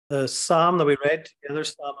The psalm that we read together,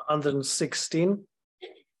 Psalm 116.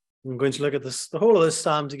 I'm going to look at the whole of this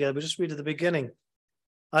psalm together, but just read at the beginning.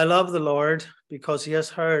 I love the Lord because he has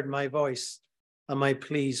heard my voice and my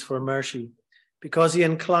pleas for mercy. Because he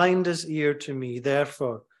inclined his ear to me,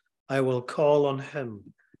 therefore I will call on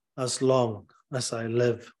him as long as I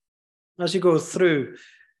live. As you go through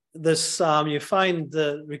this psalm, you find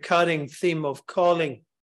the recurring theme of calling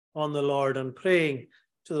on the Lord and praying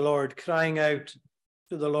to the Lord, crying out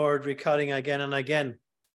to the Lord, recurring again and again.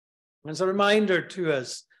 And it's a reminder to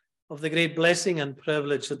us of the great blessing and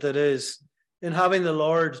privilege that there is in having the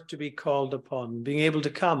Lord to be called upon, being able to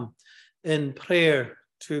come in prayer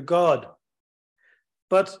to God.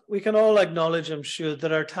 But we can all acknowledge, I'm sure,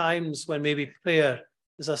 there are times when maybe prayer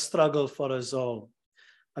is a struggle for us all,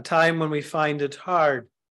 a time when we find it hard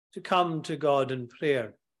to come to God in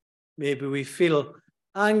prayer. Maybe we feel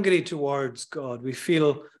angry towards God. We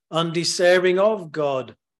feel undeserving of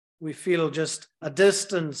God. We feel just a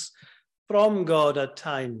distance from God at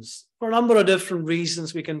times. For a number of different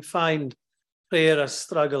reasons, we can find prayer a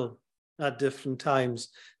struggle at different times.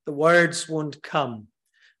 The words won't come.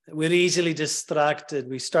 We're easily distracted.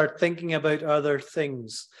 We start thinking about other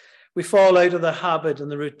things. We fall out of the habit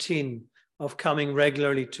and the routine of coming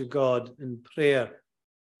regularly to God in prayer.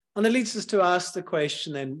 And it leads us to ask the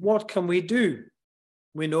question then, what can we do?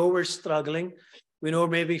 We know we're struggling. We know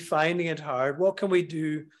maybe finding it hard. What can we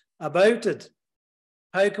do about it?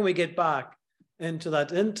 How can we get back into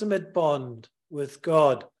that intimate bond with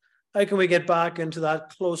God? How can we get back into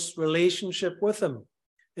that close relationship with him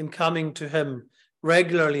in coming to him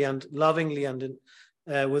regularly and lovingly and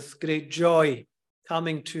with great joy,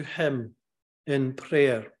 coming to him in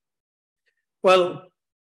prayer? Well,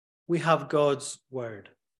 we have God's word.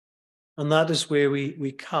 And that is where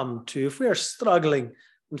we come to. If we are struggling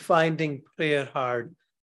and finding prayer hard,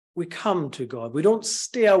 we come to God. We don't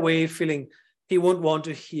stay away feeling he won't want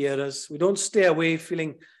to hear us. We don't stay away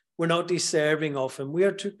feeling we're not deserving of him. We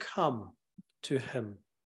are to come to him.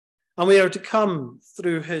 And we are to come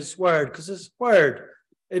through his word, because his word,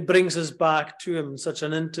 it brings us back to him in such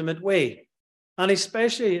an intimate way. And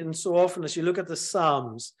especially, and so often as you look at the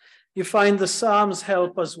Psalms, you find the Psalms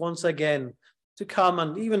help us once again to come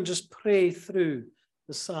and even just pray through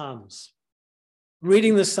the Psalms.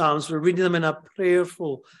 Reading the Psalms, we're reading them in a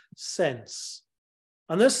prayerful sense.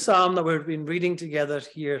 And this Psalm that we've been reading together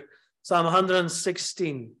here, Psalm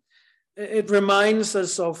 116, it reminds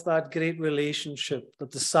us of that great relationship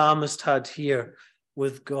that the psalmist had here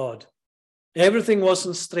with God. Everything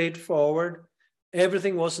wasn't straightforward.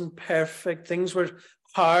 Everything wasn't perfect. Things were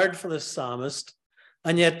hard for the psalmist.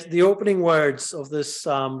 And yet the opening words of this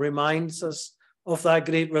psalm reminds us of that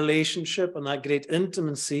great relationship and that great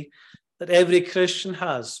intimacy that every Christian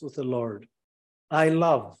has with the Lord. I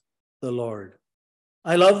love the Lord.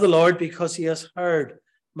 I love the Lord because he has heard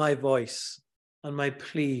my voice and my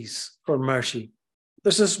pleas for mercy.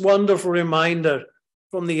 There's this wonderful reminder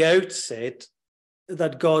from the outset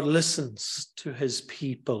that God listens to his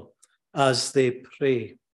people as they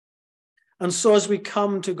pray. And so as we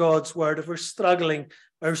come to God's word, if we're struggling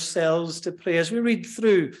ourselves to pray, as we read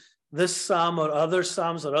through this psalm or other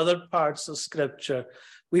psalms or other parts of scripture,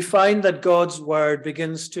 we find that God's word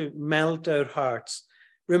begins to melt our hearts,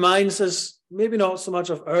 reminds us maybe not so much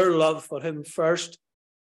of our love for him first,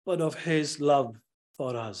 but of his love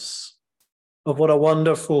for us, of what a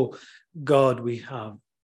wonderful God we have.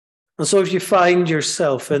 And so if you find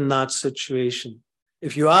yourself in that situation,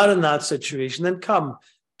 if you are in that situation, then come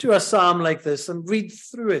to a psalm like this and read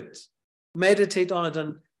through it, meditate on it,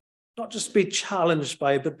 and not just be challenged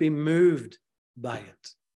by it, but be moved by it,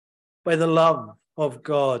 by the love of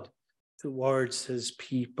God towards his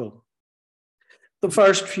people. The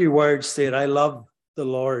first few words there, I love the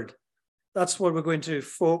Lord. That's what we're going to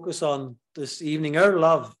focus on this evening, our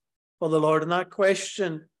love for the Lord. And that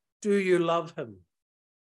question, do you love him?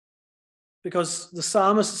 Because the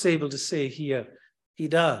psalmist is able to say here, he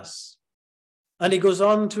does. And he goes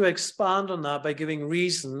on to expand on that by giving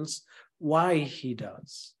reasons why he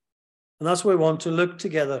does. And that's what we want to look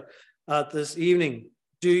together at this evening.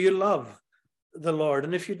 Do you love the Lord?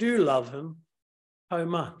 And if you do love him, how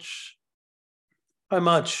much? How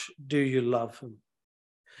much do you love him?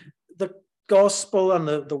 The gospel and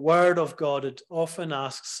the word of God, it often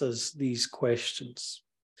asks us these questions.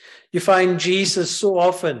 You find Jesus so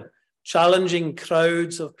often challenging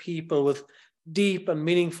crowds of people with deep and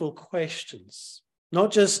meaningful questions,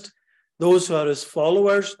 not just those who are his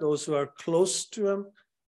followers, those who are close to him,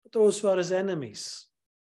 but those who are his enemies.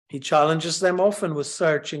 He challenges them often with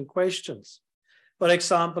searching questions. For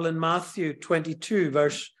example, in Matthew 22,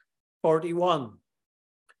 verse 41,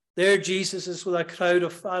 There Jesus is with a crowd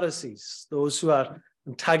of Pharisees, those who are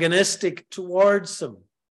antagonistic towards him.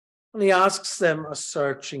 And he asks them a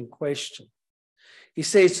searching question. He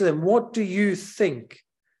says to them, what do you think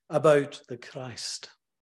about the Christ?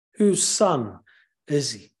 Whose son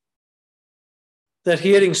is he? They're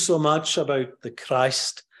hearing so much about the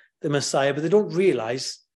Christ, the Messiah, but they don't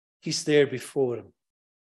realize he's there before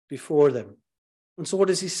them. And so what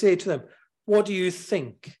does he say to them? What do you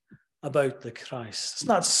think about the Christ? It's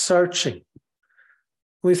not searching.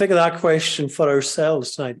 When we think of that question for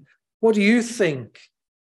ourselves tonight, what do you think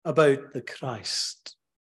about the Christ?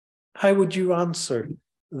 How would you answer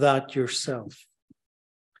that yourself?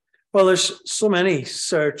 Well, there's so many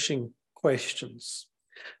searching questions.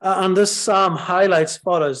 And this psalm highlights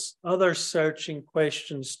for us other searching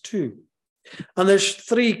questions too. And there's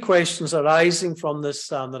three questions arising from this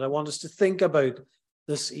psalm that I want us to think about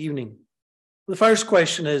this evening. The first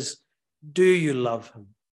question is, do you love him?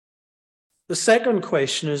 The second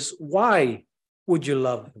question is, why would you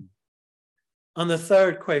love him? And the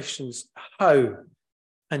third question is, how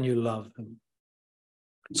can you love him?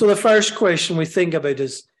 So the first question we think about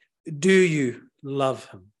is, do you love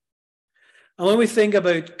him? And when we think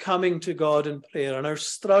about coming to God in prayer and our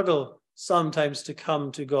struggle sometimes to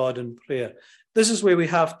come to God in prayer, this is where we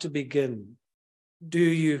have to begin. Do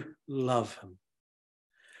you love him?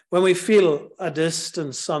 When we feel a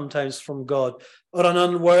distance sometimes from God or an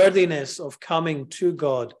unworthiness of coming to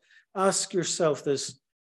God, ask yourself this,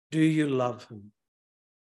 do you love him?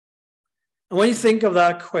 And when you think of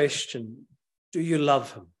that question, do you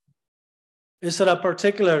love him? Is there a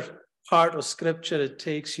particular part of Scripture it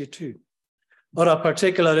takes you to? Or a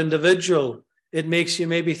particular individual it makes you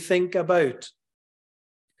maybe think about?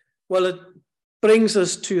 Well, it brings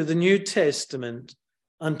us to the New Testament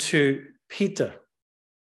and to Peter.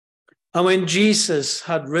 And when Jesus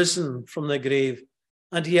had risen from the grave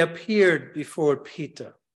and he appeared before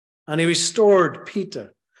Peter and he restored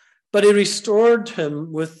Peter, but he restored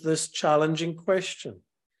him with this challenging question.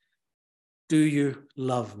 Do you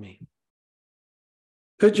love me?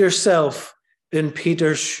 Put yourself in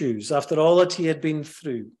Peter's shoes after all that he had been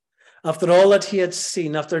through, after all that he had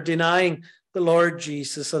seen, after denying the Lord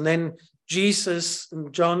Jesus. And then Jesus,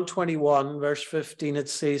 in John 21, verse 15, it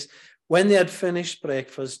says, when they had finished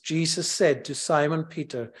breakfast, Jesus said to Simon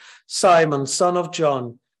Peter, Simon, son of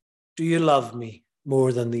John, do you love me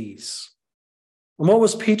more than these? And what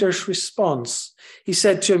was Peter's response? He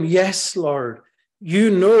said to him, yes, Lord,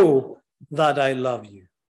 you know that I love you.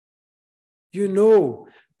 You know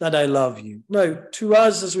that I love you. Now, to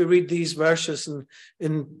us, as we read these verses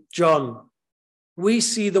in John, we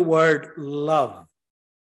see the word love.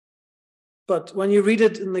 But when you read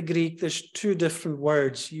it in the Greek, there's two different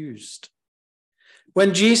words used.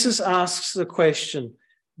 When Jesus asks the question,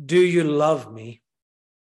 do you love me?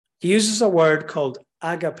 He uses a word called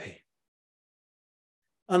agape.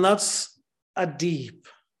 And that's a deep,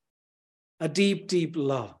 deep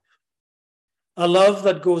love. A love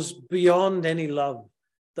that goes beyond any love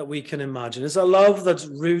that we can imagine. It's a love that's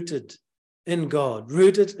rooted in God,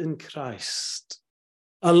 rooted in Christ.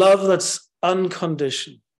 A love that's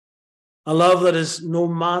unconditional. A love that is no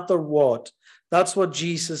matter what. That's what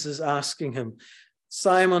Jesus is asking him.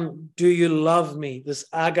 Simon, do you love me? This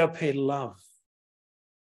agape love.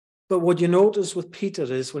 But what you notice with Peter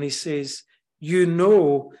is when he says, you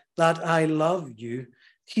know that I love you,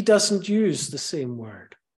 he doesn't use the same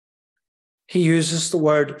word. He uses the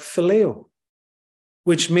word phileo,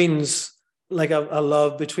 which means like a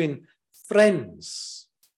love between friends,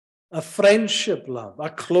 a friendship love,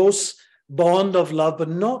 a close bond of love, but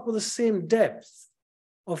not with the same depth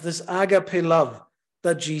of this agape love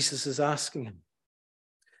that Jesus is asking him.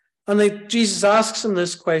 And Jesus asks him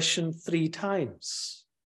this question 3 times.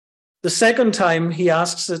 The second time, he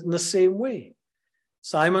asks it in the same way.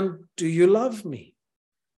 Simon, do you love me?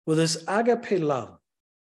 With this agape love.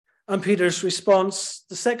 And Peter's response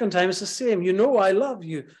the second time is the same. You know I love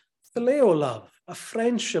you. Phileo love, a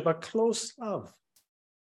friendship, a close love.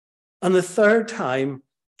 And the third time,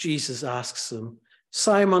 Jesus asks him,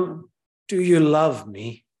 Simon, do you love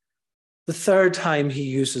me? The third time he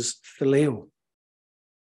uses phileo.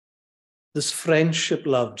 This friendship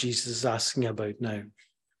love Jesus is asking about now.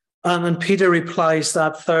 And then Peter replies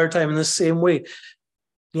that third time in the same way.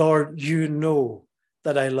 Lord, you know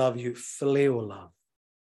that I love you. Phileo love.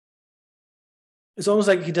 It's almost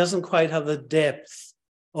like he doesn't quite have the depth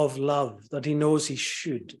of love that he knows he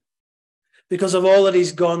should. Because of all that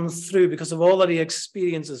he's gone through, because of all that he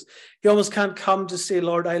experiences, he almost can't come to say,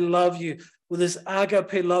 Lord, I love you with this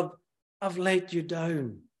agape love. I've let you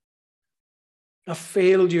down. I've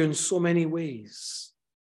failed you in so many ways.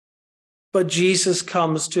 But Jesus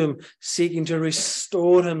comes to him, seeking to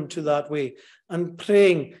restore him to that way and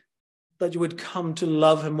praying that you would come to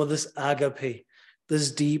love him with this agape,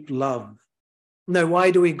 this deep love. Now,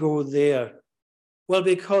 why do we go there? Well,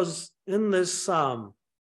 because in this psalm,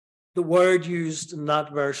 the word used in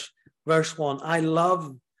that verse 1, I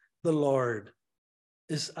love the Lord,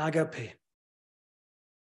 is agape.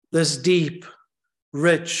 This deep,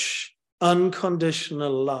 rich,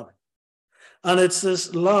 unconditional love. And it's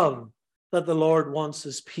this love that the Lord wants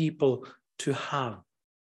his people to have.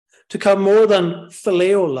 To come more than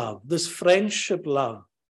phileo love, this friendship love,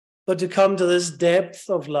 but to come to this depth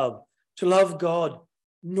of love, to love God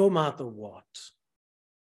no matter what.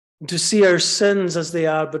 And to see our sins as they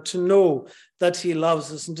are, but to know that he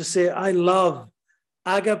loves us, and to say, I love,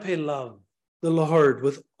 agape love, the Lord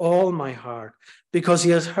with all my heart, because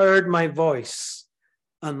he has heard my voice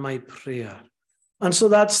and my prayer. And so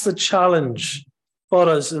that's the challenge for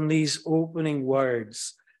us in these opening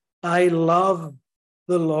words. I love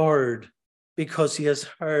the Lord because he has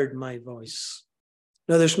heard my voice.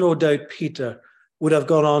 Now, there's no doubt Peter would have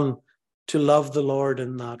gone on to love the Lord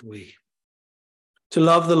in that way, to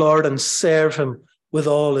love the Lord and serve him with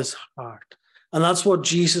all his heart. And that's what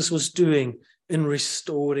Jesus was doing in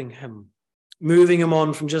restoring him, moving him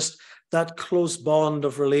on from just that close bond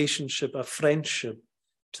of relationship, of friendship,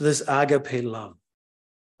 to this agape love.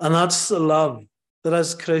 And that's the love that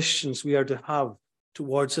as Christians we are to have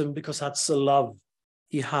towards him, because that's the love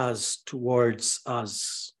he has towards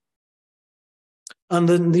us. And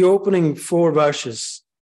in the opening 4 verses,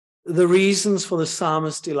 the reasons for the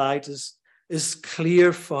psalmist's delight is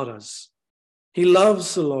clear for us. He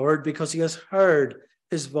loves the Lord because he has heard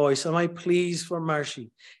his voice. Am I pleased for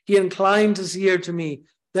mercy? He inclined his ear to me.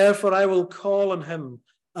 Therefore, I will call on him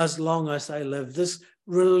as long as I live. This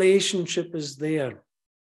relationship is there.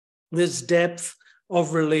 This depth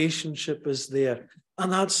of relationship is there.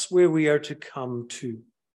 And that's where we are to come to.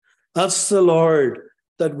 That's the Lord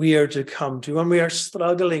that we are to come to. And we are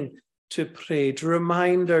struggling to pray, to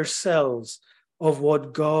remind ourselves of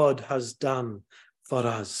what God has done for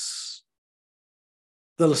us.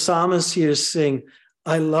 The psalmist here is saying,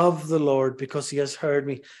 I love the Lord because he has heard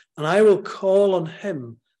me, and I will call on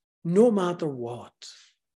him no matter what.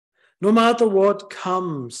 No matter what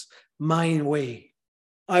comes my way,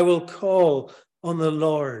 I will call on the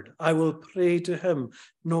Lord. I will pray to him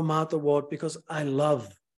no matter what, because I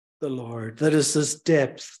love the Lord. There is this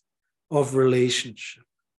depth of relationship.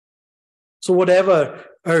 So whatever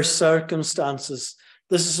our circumstances,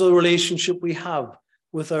 this is the relationship we have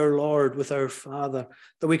with our Lord, with our Father,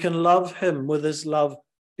 that we can love him with his love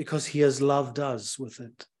because he has loved us with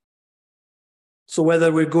it. So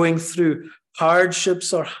whether we're going through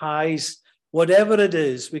hardships or highs, whatever it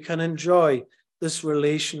is, we can enjoy this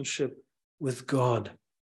relationship with God.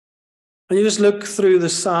 And you just look through the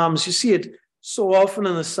Psalms, you see it so often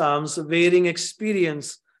in the Psalms, the varying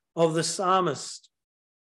experience of the psalmist.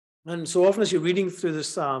 And so often as you're reading through the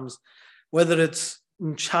Psalms, whether it's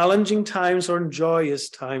in challenging times or in joyous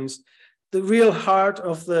times, the real heart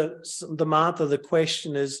of the matter, the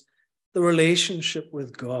question is the relationship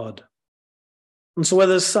with God. And so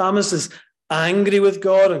whether the psalmist is angry with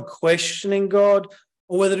God and questioning God,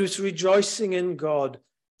 or whether he's rejoicing in God,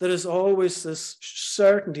 there is always this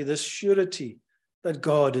certainty, this surety that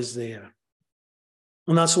God is there.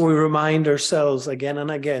 And that's why we remind ourselves again and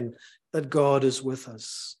again that God is with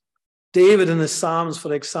us. David in the Psalms,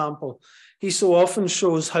 for example, he so often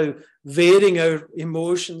shows how varying our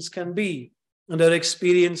emotions can be and our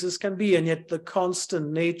experiences can be, and yet the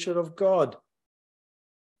constant nature of God.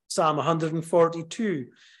 Psalm 142,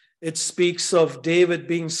 it speaks of David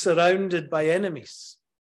being surrounded by enemies.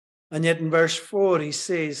 And yet in verse 4, he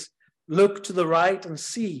says, look to the right and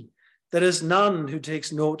see, there is none who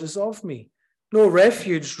takes notice of me. No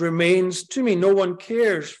refuge remains to me. No one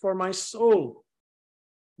cares for my soul.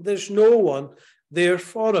 There's no one there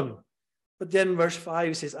for him. But then verse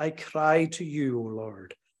 5 says, I cry to you, O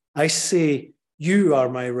Lord. I say, you are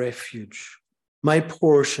my refuge, my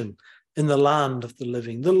portion in the land of the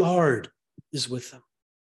living. The Lord is with him.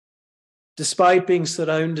 Despite being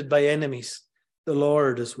surrounded by enemies, the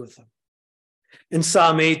Lord is with him. In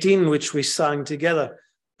Psalm 18, which we sang together,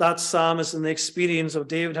 that psalm is in the experience of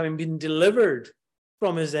David having been delivered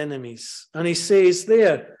from his enemies. And he says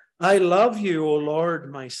there, I love you, O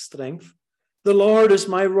Lord, my strength. The Lord is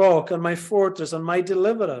my rock and my fortress and my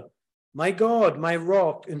deliverer, my God, my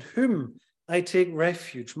rock, in whom I take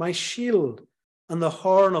refuge, my shield and the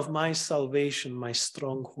horn of my salvation, my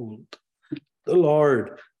stronghold. The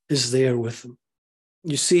Lord is there with him.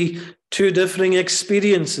 You see two differing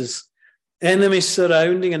experiences Enemies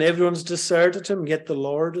surrounding and everyone's deserted him, yet the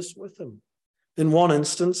Lord is with him. In one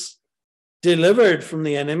instance, delivered from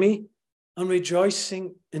the enemy and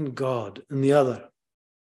rejoicing in God in the other.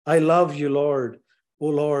 I love you, Lord, O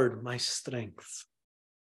Lord, my strength.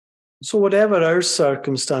 So whatever our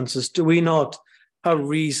circumstances, do we not have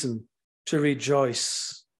reason to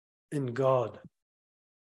rejoice in God?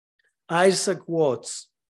 Isaac Watts,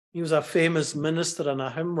 he was a famous minister and a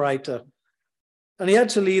hymn writer, and he had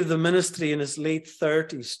to leave the ministry in his late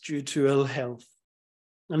 30s due to ill health.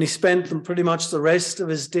 And he spent them pretty much the rest of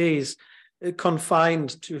his days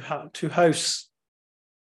confined to house.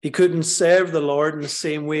 He couldn't serve the Lord in the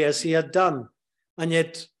same way as he had done, and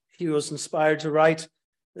yet he was inspired to write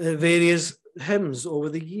various hymns over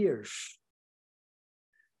the years.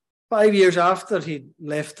 5 years after he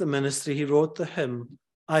left the ministry, he wrote the hymn,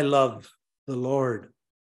 I Love the Lord.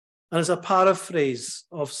 And it's a paraphrase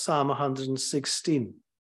of Psalm 116.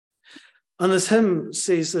 And this hymn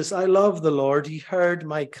says this, I love the Lord, he heard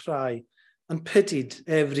my cry and pitied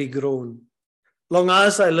every groan. Long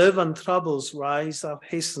as I live and troubles rise, I'll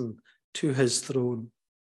hasten to his throne.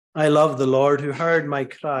 I love the Lord who heard my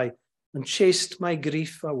cry and chased my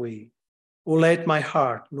grief away. Oh, let my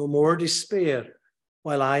heart no more despair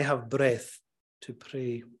while I have breath to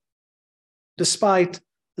pray. Despite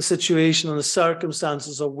the situation and the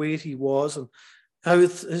circumstances of where he was and how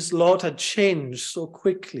his lot had changed so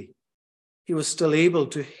quickly, he was still able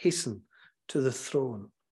to hasten to the throne,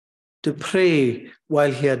 to pray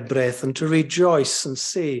while he had breath and to rejoice and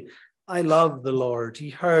say, I love the Lord. He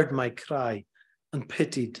heard my cry and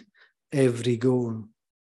pitied every groan.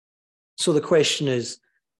 So the question is,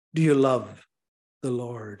 do you love the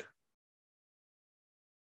Lord?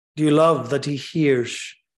 Do you love that he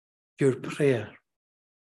hears your prayer?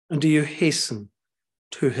 And do you hasten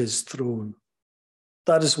to his throne?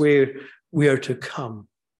 That is where we are to come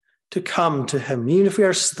to him. Even if we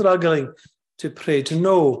are struggling to pray, to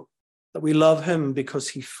know that we love him because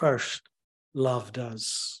he first loved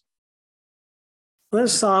us. The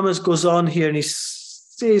psalmist goes on here and he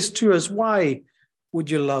says to us, why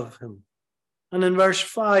would you love him? And in verse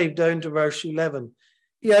 5 down to verse 11,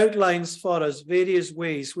 he outlines for us various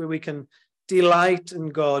ways where we can delight in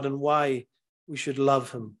God and why we should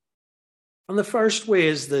love him. And the first way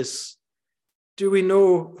is this. Do we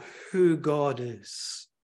know who God is?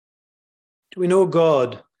 Do we know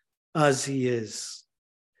God as he is?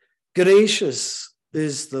 Gracious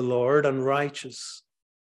is the Lord and righteous.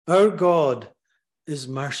 Our God is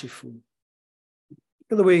merciful.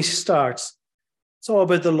 Look at the way he starts. It's all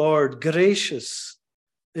about the Lord. Gracious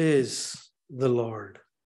is the Lord.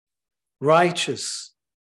 Righteous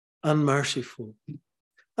and merciful.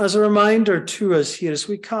 As a reminder to us here, as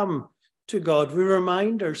we come to God, we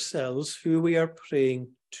remind ourselves who we are praying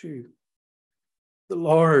to. The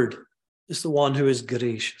Lord is the one who is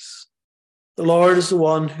gracious. The Lord is the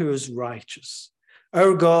one who is righteous.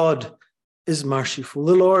 Our God is merciful.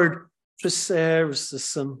 The Lord preserves the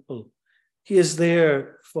simple. He is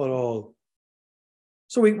there for all.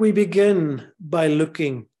 So we begin by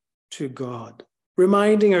looking to God,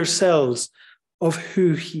 reminding ourselves of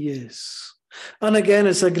who he is. And again,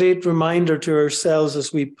 it's a great reminder to ourselves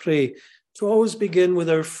as we pray to always begin with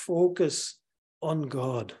our focus on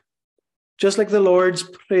God. Just like the Lord's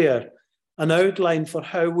Prayer, an outline for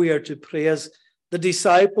how we are to pray, as the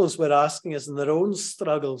disciples were asking us in their own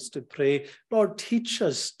struggles to pray, Lord, teach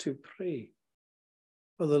us to pray.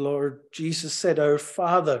 For the Lord Jesus said, Our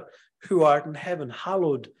Father who art in heaven,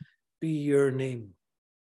 hallowed be your name.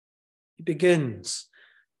 He begins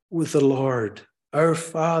with the Lord, our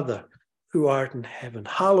Father who art in heaven,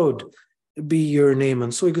 hallowed be your name.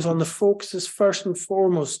 And so he goes on, the focus is first and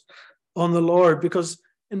foremost on the Lord, because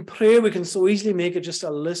in prayer we can so easily make it just a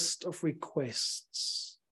list of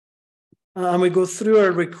requests. And we go through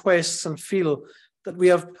our requests and feel that we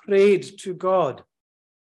have prayed to God,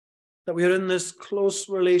 that we are in this close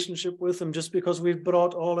relationship with him just because we've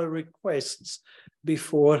brought all our requests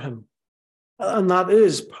before him. And that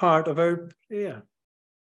is part of our prayer.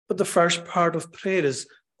 But the first part of prayer is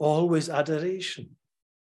always adoration,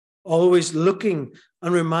 always looking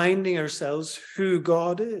and reminding ourselves who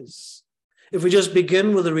God is. If we just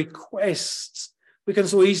begin with the requests, we can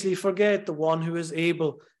so easily forget the one who is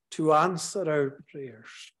able to answer our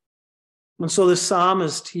prayers. And so the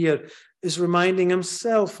psalmist here is reminding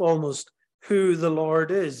himself almost who the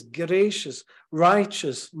Lord is: gracious,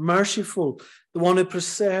 righteous, merciful, the one who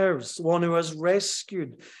preserves, the one who has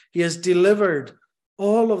rescued. He has delivered.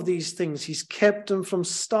 All of these things, he's kept him from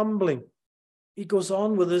stumbling. He goes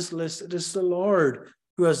on with this list. It is the Lord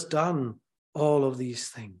who has done all of these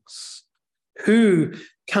things. Who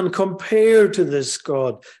can compare to this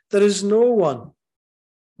God. There is no one.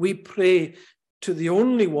 We pray to the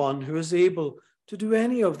only one who is able to do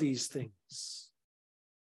any of these things.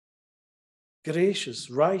 Gracious,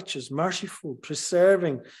 righteous, merciful,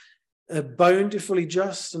 preserving, bountifully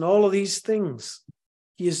just, and all of these things.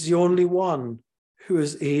 He is the only one who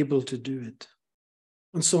is able to do it.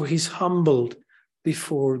 And so he's humbled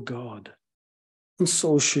before God. And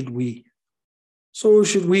so should we. So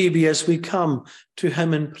should we be as we come to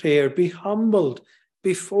him in prayer, be humbled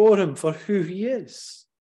before him for who he is.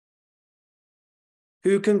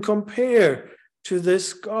 Who can compare to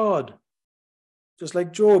this God? Just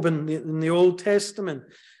like Job in the Old Testament,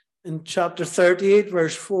 in chapter 38,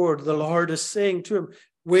 verse 4, the Lord is saying to him,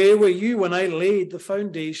 where were you when I laid the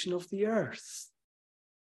foundation of the earth?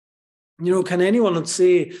 You know, can anyone of us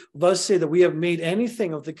say that we have made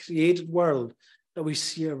anything of the created world that we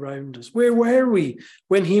see around us? Where were we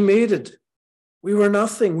when he made it? We were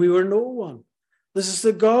nothing. We were no one. This is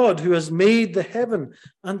the God who has made the heaven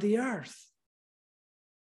and the earth.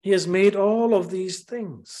 He has made all of these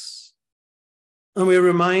things. And we're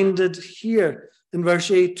reminded here in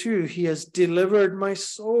verse 8 too, he has delivered my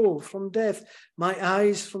soul from death, my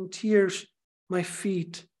eyes from tears, my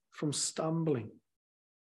feet from stumbling.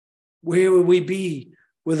 Where will we be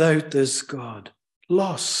without this God?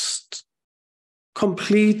 Lost,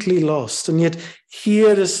 completely lost. And yet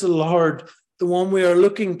here is the Lord, the one we are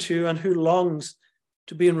looking to and who longs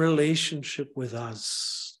to be in relationship with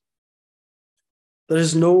us. There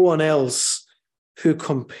is no one else who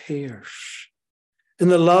compares. In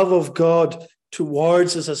the love of God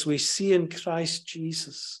towards us, as we see in Christ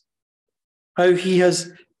Jesus, how he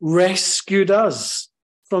has rescued us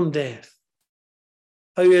from death,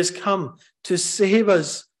 how he has come to save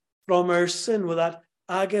us from our sin with that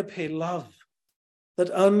agape love, that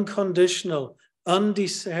unconditional,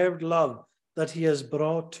 undeserved love that he has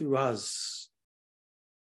brought to us.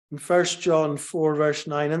 In 1 John 4, verse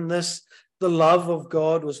 9, in this, the love of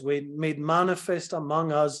God was made manifest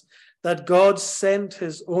among us, that God sent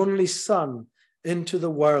his only Son into the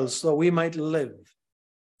world so that we might live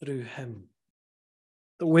through him.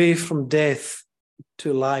 The way from death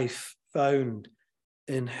to life found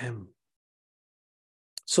in him.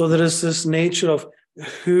 So there is this nature of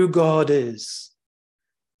who God is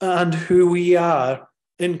and who we are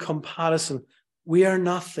in comparison. We are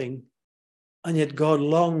nothing, and yet God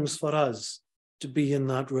longs for us to be in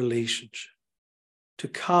that relationship, to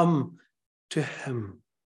come to him.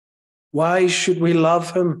 Why should we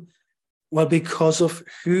love him? Well, because of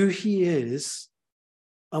who he is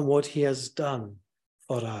and what he has done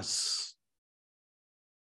for us.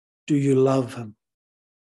 Do you love him?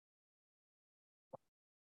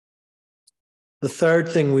 The third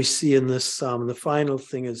thing we see in this psalm, the final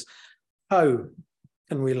thing, is how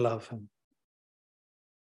can we love him?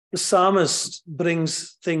 The psalmist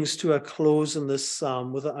brings things to a close in this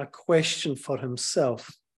psalm with a question for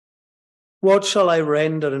himself. What shall I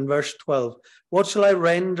render, in verse 12? What shall I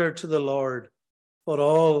render to the Lord for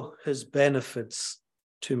all his benefits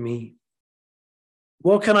to me?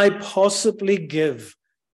 What can I possibly give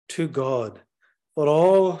to God for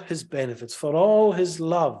all his benefits, for all his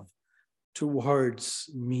love towards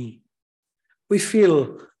me? We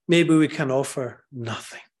feel maybe we can offer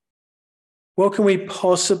nothing. What can we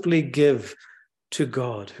possibly give to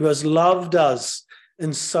God who has loved us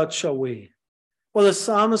in such a way? Well, the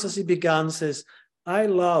psalmist, as he began, says, I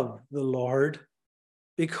love the Lord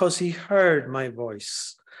because he heard my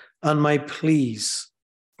voice and my pleas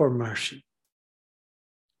for mercy.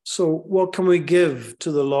 So what can we give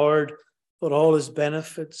to the Lord for all his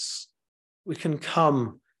benefits? We can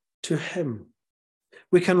come to him.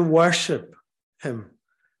 We can worship him.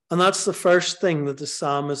 And that's the first thing that the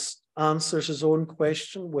psalmist answers his own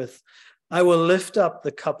question with. I will lift up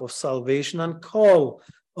the cup of salvation and call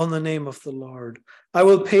on the name of the Lord. I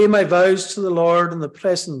will pay my vows to the Lord in the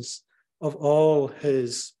presence of all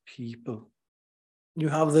his people. You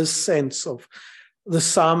have this sense of the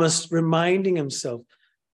psalmist reminding himself,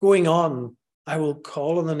 going on, I will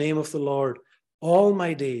call on the name of the Lord all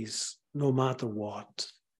my days, no matter what.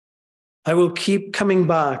 I will keep coming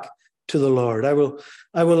back to the Lord. I will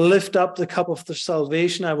lift up the cup of the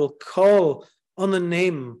salvation. I will call on the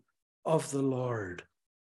name of the Lord.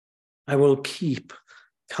 I will keep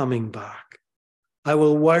coming back. I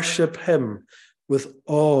will worship him with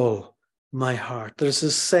all my heart. There's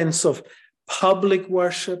this sense of public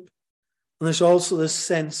worship, and there's also this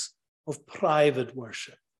sense of private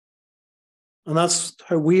worship. And that's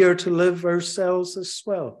how we are to live ourselves as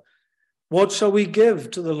well. What shall we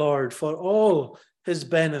give to the Lord for all his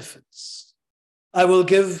benefits? I will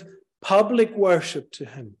give public worship to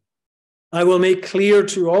him. I will make clear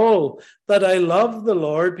to all that I love the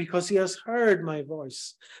Lord because he has heard my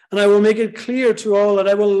voice. And I will make it clear to all that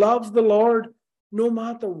I will love the Lord no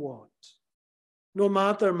matter what, no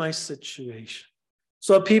matter my situation.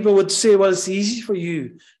 So people would say, well, it's easy for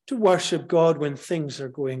you to worship God when things are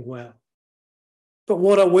going well. But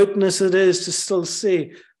what a witness it is to still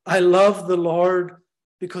say, I love the Lord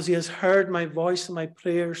because he has heard my voice and my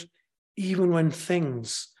prayers, even when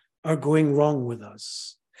things are going wrong with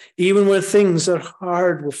us. Even when things are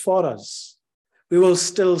hard for us, we will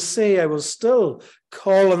still say, I will still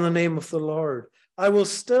call on the name of the Lord. I will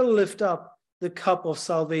still lift up the cup of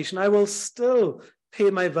salvation. I will still pay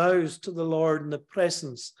my vows to the Lord in the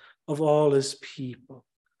presence of all his people.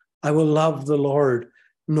 I will love the Lord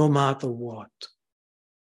no matter what,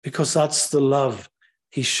 because that's the love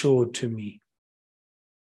he showed to me.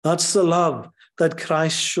 That's the love that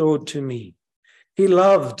Christ showed to me. He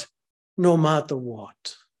loved no matter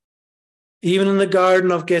what. Even in the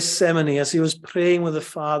Garden of Gethsemane, as he was praying with the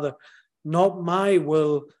Father, not my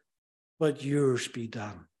will, but yours be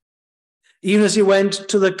done. Even as he went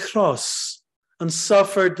to the cross and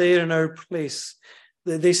suffered there in our place,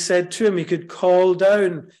 they said to him he could call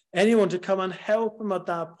down anyone to come and help him at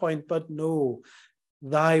that point, but no,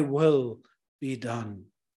 thy will be done.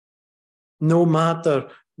 No matter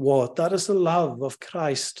what. That is the love of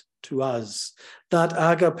Christ to us, that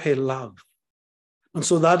agape love. And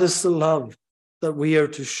so that is the love that we are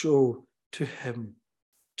to show to him,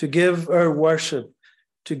 to give our worship,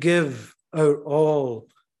 to give our all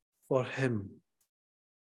for him.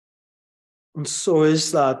 And so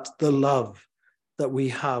is that the love that we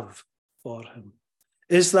have for him?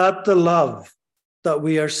 Is that the love that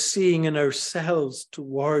we are seeing in ourselves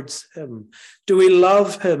towards him? Do we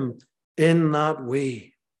love him in that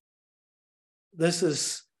way? This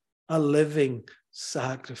is a living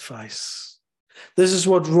sacrifice. This is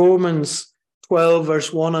what Romans 12,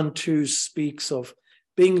 verse 1 and 2 speaks of,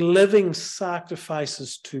 being living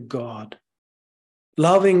sacrifices to God,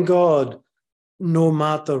 loving God no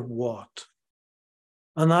matter what.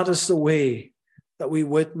 And that is the way that we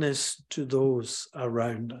witness to those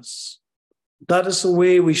around us. That is the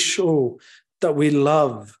way we show that we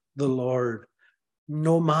love the Lord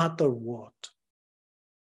no matter what.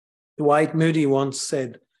 Dwight Moody once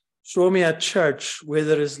said, show me a church where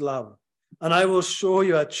there is love, and I will show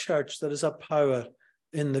you a church that is a power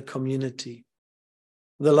in the community.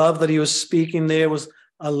 The love that he was speaking there was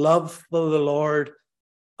a love for the Lord,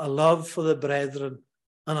 a love for the brethren,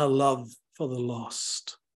 and a love for the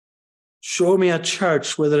lost. Show me a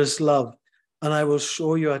church where there is love, and I will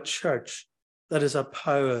show you a church that is a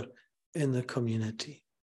power in the community.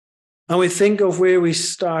 And we think of where we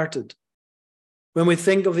started, when we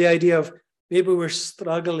think of the idea of maybe we're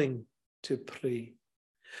struggling to pray.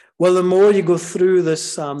 Well, the more you go through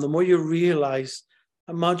this psalm, the more you realize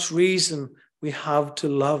how much reason we have to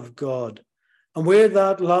love God. And where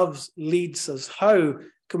that love leads us, how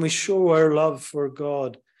can we show our love for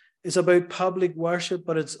God? It's about public worship,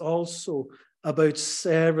 but it's also about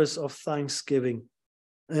service of thanksgiving.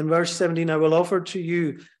 In verse 17, I will offer to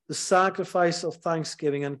you the sacrifice of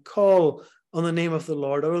thanksgiving and call on the name of the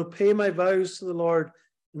Lord. I will pay my vows to the Lord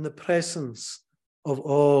in the presence of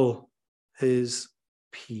all his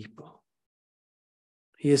people.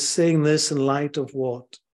 He is saying this in light of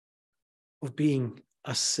what? Of being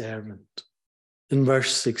a servant. In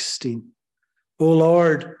verse 16, O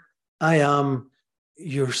Lord, I am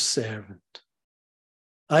your servant.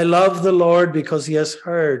 I love the Lord because he has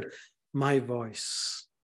heard my voice.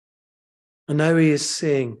 And now he is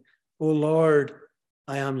saying, O Lord,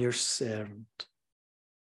 I am your servant.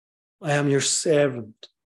 I am your servant.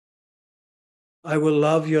 I will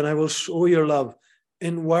love you and I will show your love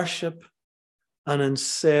in worship and in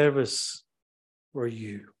service for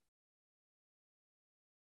you.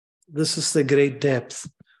 This is the great depth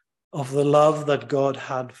of the love that God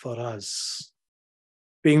had for us,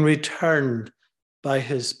 being returned by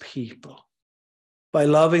his people, by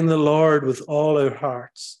loving the Lord with all our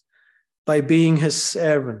hearts, by being his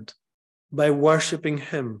servant, by worshiping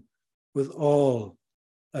him with all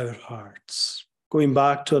our hearts. Going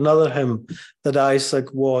back to another hymn that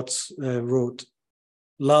Isaac Watts wrote,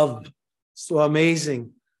 love so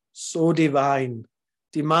amazing, so divine,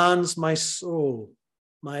 demands my soul,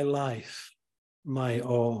 my life, my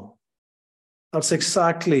all. That's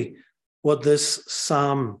exactly what this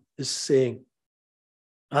psalm is saying.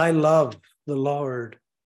 I love the Lord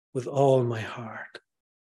with all my heart.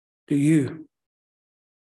 Do you?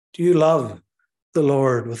 Do you love the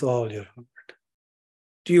Lord with all your heart?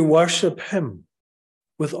 Do you worship him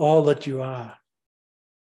with all that you are?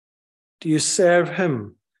 Do you serve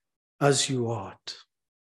him as you ought?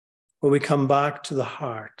 where we come back to the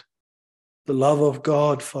heart. The love of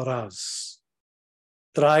God for us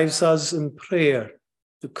drives us in prayer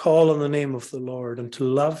to call on the name of the Lord and to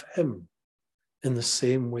love him in the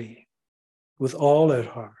same way, with all our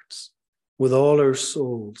hearts, with all our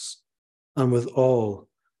souls, and with all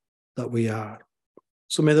that we are.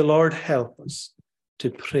 So may the Lord help us to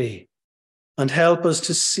pray and help us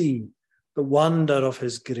to see the wonder of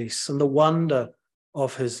his grace and the wonder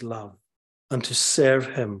of his love, and to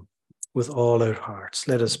serve him with all our hearts.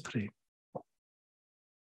 Let us pray.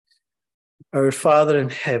 Our Father in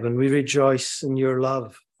heaven, we rejoice in your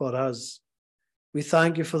love for us. We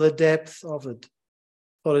thank you for the depth of it,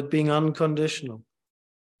 for it being unconditional.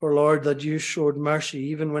 For, Lord, that you showed mercy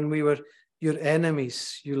even when we were your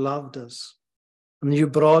enemies. You loved us, and you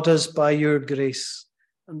brought us by your grace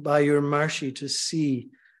and by your mercy to see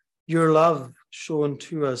your love shown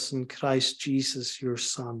to us in Christ Jesus, your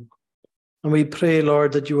Son. And we pray,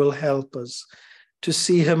 Lord, that you will help us to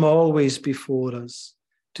see him always before us,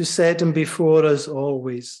 to set him before us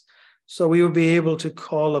always, so we will be able to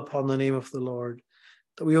call upon the name of the Lord,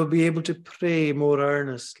 that we will be able to pray more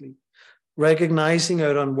earnestly, recognizing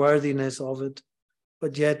our unworthiness of it,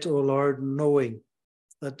 but yet, O Lord, knowing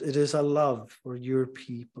that it is a love for your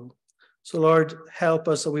people. So, Lord, help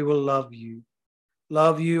us that we will love you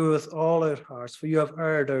with all our hearts, for you have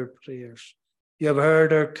heard our prayers. You have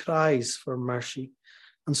heard our cries for mercy.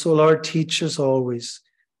 And so, Lord, teach us always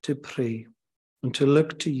to pray and to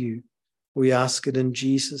look to you. We ask it in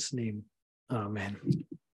Jesus' name. Amen.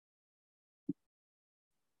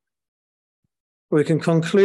 We can conclude